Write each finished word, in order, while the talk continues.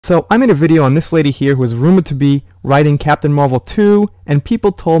So I made a video on this lady here who is rumored to be writing Captain Marvel 2, and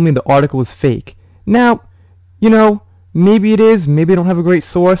people told me the article was fake. Now, you know, maybe it is, maybe I don't have a great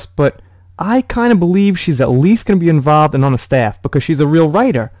source, but I kind of believe she's at least going to be involved and on the staff because she's a real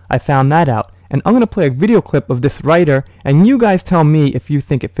writer. I found that out. And I'm going to play a video clip of this writer, and you guys tell me if you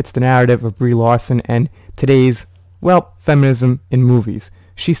think it fits the narrative of Brie Larson and today's, well, feminism in movies.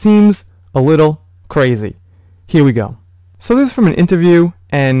 She seems a little crazy. Here we go. So this is from an interview,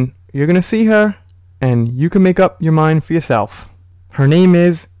 and you're going to see her, and you can make up your mind for yourself. Her name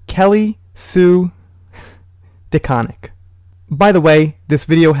is Kelly Sue DeConnick. By the way, this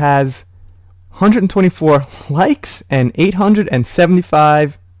video has 124 likes and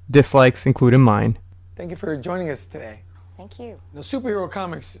 875 dislikes, including mine. Thank you for joining us today. Thank you. The superhero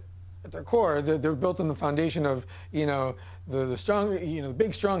comics, at their core, they're built on the foundation of, the strong, the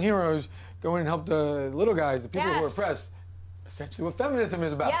big strong heroes go in and help the little guys, the people who are oppressed. Essentially what feminism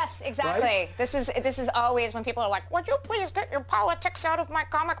is about. Yes, exactly. Right? This is always when people are like, would you please get your politics out of my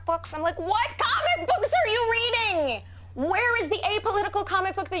comic books? I'm like, what comic books are you reading? Where is the apolitical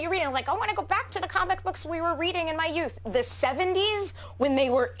comic book that you're reading? I'm like, I want to go back to the comic books we were reading in my youth. The 70s, when they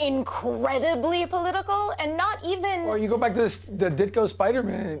were incredibly political and not even... Or you go back to the Ditko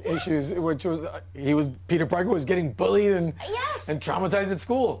Spider-Man issues, which was, Peter Parker was getting bullied and traumatized at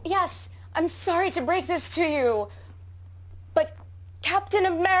school. Yes, I'm sorry to break this to you, but Captain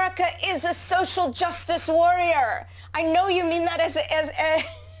America is a social justice warrior. I know you mean that as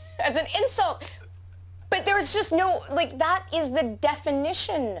an insult, but there's just no, that is the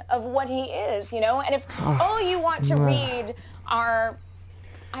definition of what he is, And if all you want to read are,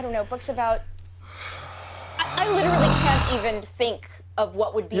 I don't know, books about, I literally can't even think of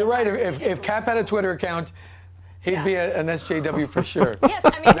what would be. You're right. If Cap had a Twitter account, he'd be an SJW for sure. Yes, I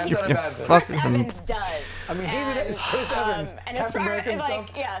mean, that's not a bad thing. Chris Evans does. I mean, Chris Evans, and Captain America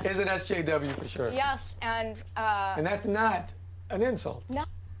himself, yes. is an SJW for sure. Yes, and that's not an insult. No.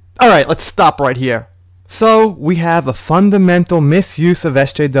 All right, let's stop right here. So we have a fundamental misuse of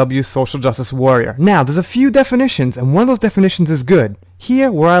SJW, social justice warrior. Now, there's a few definitions, and one of those definitions is good. Here,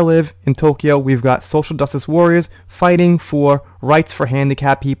 where I live, in Tokyo, we've got social justice warriors fighting for rights for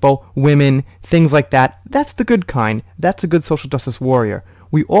handicapped people, women, things like that. That's the good kind. That's a good social justice warrior.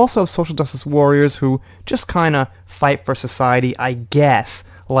 We also have social justice warriors who just kind of fight for society, I guess.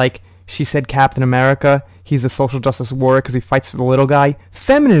 Like she said, Captain America, he's a social justice warrior because he fights for the little guy.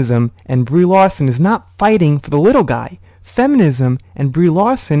 Feminism and Brie Larson is not fighting for the little guy. Feminism and Brie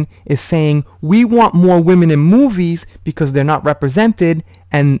Larson is saying we want more women in movies because they're not represented,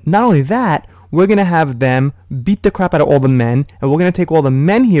 and not only that, we're going to have them beat the crap out of all the men, and we're going to take all the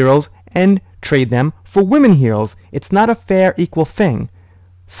men heroes and trade them for women heroes. It's not a fair, equal thing.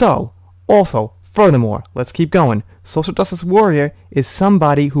 So, also, furthermore, let's keep going. Social justice warrior is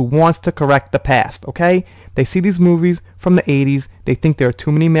somebody who wants to correct the past, okay? They see these movies from the 80s, they think there are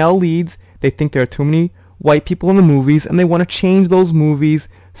too many male leads, they think there are too many white people in the movies, and they want to change those movies,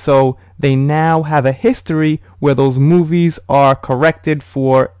 so they now have a history where those movies are corrected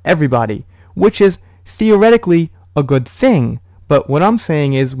for everybody, which is theoretically a good thing. But what I'm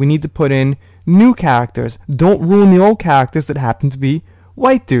saying is we need to put in new characters. Don't ruin the old characters that happen to be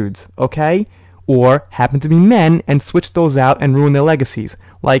white dudes, okay? Or happen to be men and switch those out and ruin their legacies.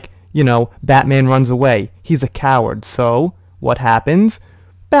 Like, Batman runs away. He's a coward. So, what happens?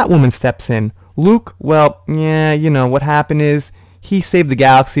 Batwoman steps in. Luke, well, yeah, what happened is he saved the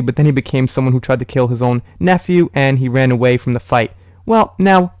galaxy, but then he became someone who tried to kill his own nephew, and he ran away from the fight. Well,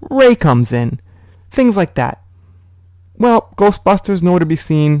 now Rey comes in. Things like that. Well, Ghostbusters, nowhere to be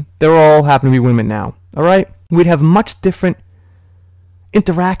seen. They're all happen to be women now. Alright? We'd have much different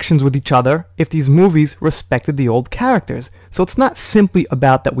interactions with each other if these movies respected the old characters. So it's not simply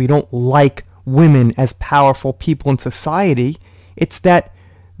about that we don't like women as powerful people in society. It's that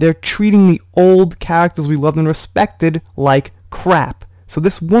they're treating the old characters we loved and respected like crap. So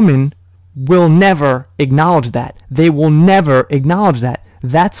this woman will never acknowledge that. They will never acknowledge that.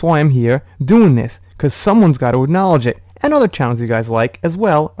 That's why I'm here doing this, because someone's got to acknowledge it. And other channels you guys like as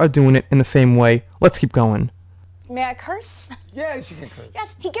well are doing it in the same way. Let's keep going. May I curse? Yes, you can curse.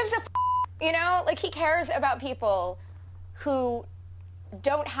 Yes, he gives a he cares about people who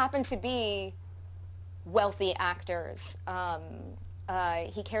don't happen to be wealthy actors.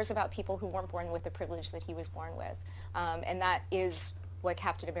 He cares about people who weren't born with the privilege that he was born with. And that is what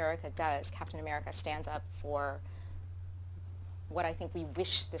Captain America does. Captain America stands up for what I think we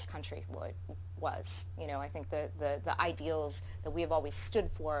wish this country was. I think the ideals that we have always stood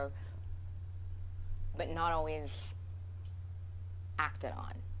for, but not always acted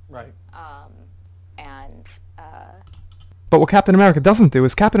on. Right. But what Captain America doesn't do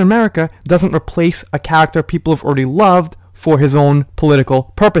is Captain America doesn't replace a character people have already loved for his own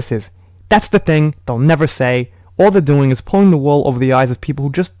political purposes. That's the thing they'll never say. All they're doing is pulling the wool over the eyes of people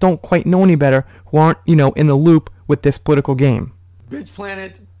who just don't quite know any better, who aren't, in the loop with this political game. Bitch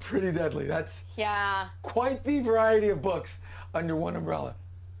Planet, pretty deadly. That's quite the variety of books under one umbrella.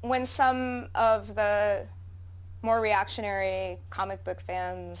 When some of the more reactionary comic book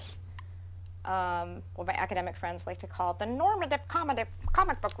fans, what my academic friends like to call the normative comic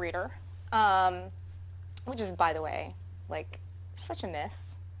book reader, which is, by the way, like, such a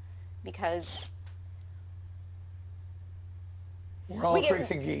myth, because we're all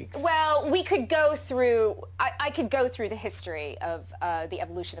freaks and geeks. Well, we could go through, I could go through the history of the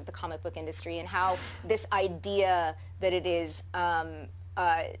evolution of the comic book industry and how this idea that it is,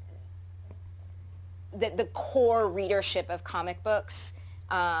 that the core readership of comic books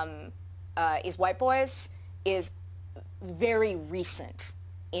is white boys is very recent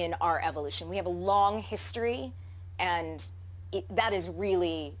in our evolution. We have a long history, and that is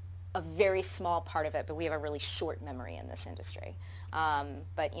really a very small part of it, but we have a really short memory in this industry.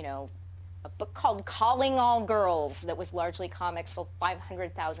 But, a book called Calling All Girls that was largely comics sold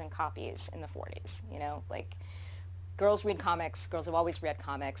 500,000 copies in the 40s, like, girls read comics, girls have always read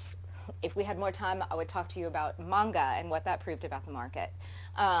comics. If we had more time, I would talk to you about manga and what that proved about the market.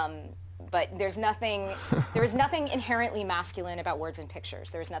 But there is nothing inherently masculine about words and pictures.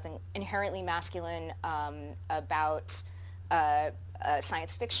 There is nothing inherently masculine about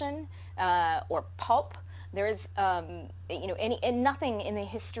science fiction or pulp. There is, and nothing in the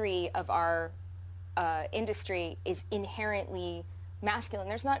history of our industry is inherently masculine.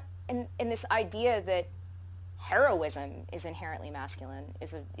 There's not, in this idea that heroism is inherently masculine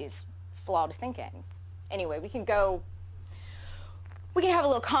is flawed thinking. Anyway, we can have a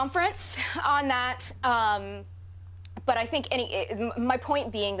little conference on that. But I think my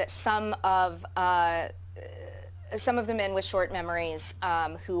point being that some of the men with short memories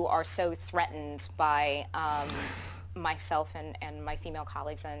who are so threatened by myself and my female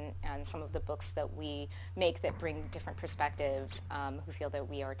colleagues and some of the books that we make that bring different perspectives, who feel that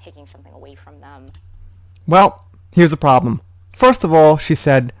we are taking something away from them. Well, here's the problem. First of all, she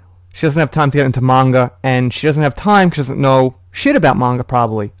said she doesn't have time to get into manga, and she doesn't have time because she doesn't know shit about manga,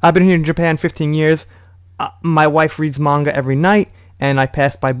 probably. I've been here in Japan 15 years. My wife reads manga every night, and I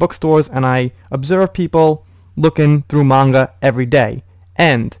pass by bookstores, and I observe people looking through manga every day.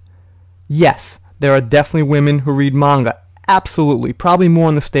 And yes, there are definitely women who read manga. Absolutely. Probably more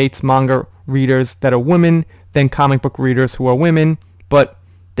in the States, manga readers that are women than comic book readers who are women. But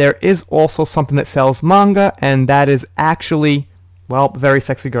there is also something that sells manga, and that is actually, well, very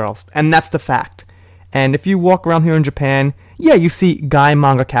sexy girls. And that's the fact. And if you walk around here in Japan, yeah, you see guy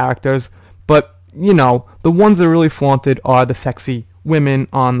manga characters, but, the ones that are really flaunted are the sexy women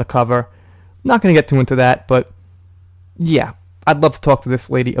on the cover. Not going to get too into that, but yeah, I'd love to talk to this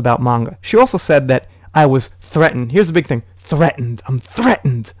lady about manga. She also said that I was threatened. Here's the big thing. Threatened. I'm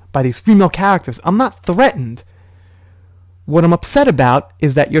threatened by these female characters. I'm not threatened. What I'm upset about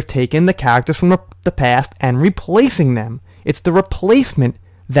is that you're taking the characters from the past and replacing them. It's the replacement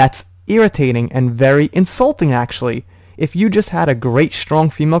that's irritating and very insulting, actually. If you just had a great, strong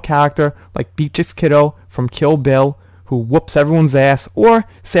female character like Beatrix Kiddo from Kill Bill, who whoops everyone's ass, or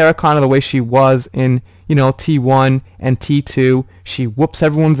Sarah Connor the way she was in, T1 and T2, she whoops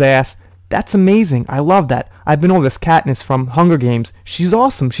everyone's ass. That's amazing. I love that. I've been over this Katniss from Hunger Games. She's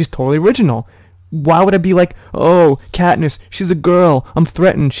awesome. She's totally original. Why would I be like, oh, Katniss, she's a girl. I'm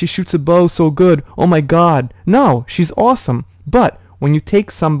threatened. She shoots a bow so good. Oh my god. No, she's awesome. But when you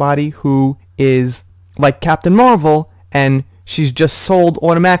take somebody who is like Captain Marvel and she's just sold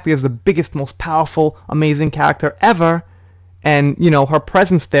automatically as the biggest, most powerful, amazing character ever, and, her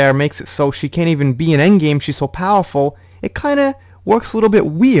presence there makes it so she can't even be in Endgame, she's so powerful, it kind of works a little bit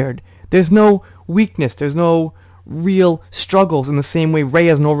weird. There's no weakness, there's no real struggles in the same way Rey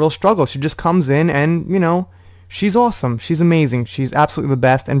has no real struggles. She just comes in and, she's awesome, she's amazing, she's absolutely the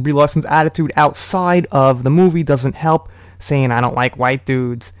best, and Brie Larson's attitude outside of the movie doesn't help, saying, I don't like white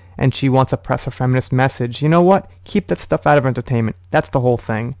dudes, and she wants to press her feminist message. You know what? Keep that stuff out of entertainment. That's the whole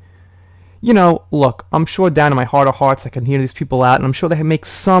thing. Look, I'm sure down in my heart of hearts I can hear these people out, and I'm sure they make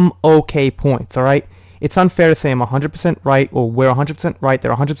some okay points, alright? It's unfair to say I'm 100% right, or we're 100% right,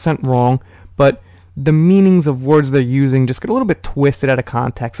 they're 100% wrong, but the meanings of words they're using just get a little bit twisted out of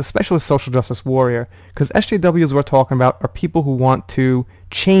context, especially with social justice warrior, because SJWs we're talking about are people who want to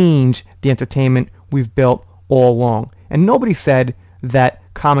change the entertainment we've built all along. And nobody said that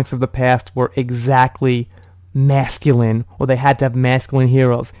comics of the past were exactly masculine, or they had to have masculine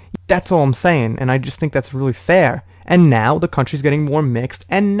heroes. That's all I'm saying, and I just think that's really fair. And now the country's getting more mixed,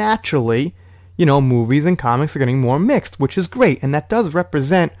 and naturally, you know, movies and comics are getting more mixed, which is great, and that does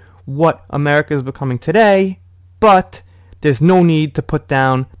represent what America is becoming today, but there's no need to put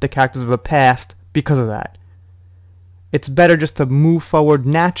down the characters of the past because of that. It's better just to move forward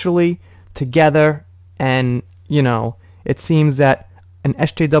naturally, together, and, you know, it seems that an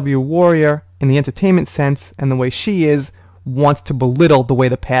SJW warrior, in the entertainment sense, and the way she is, wants to belittle the way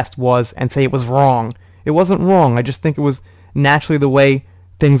the past was and say it was wrong. It wasn't wrong, I just think it was naturally the way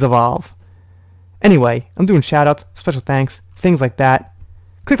things evolve. Anyway, I'm doing shoutouts, special thanks, things like that.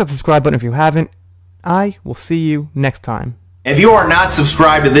 Click that subscribe button if you haven't. I will see you next time. If you are not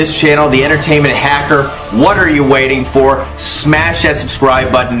subscribed to this channel, The Entertainment Hacker, what are you waiting for? Smash that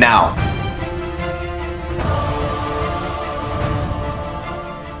subscribe button now.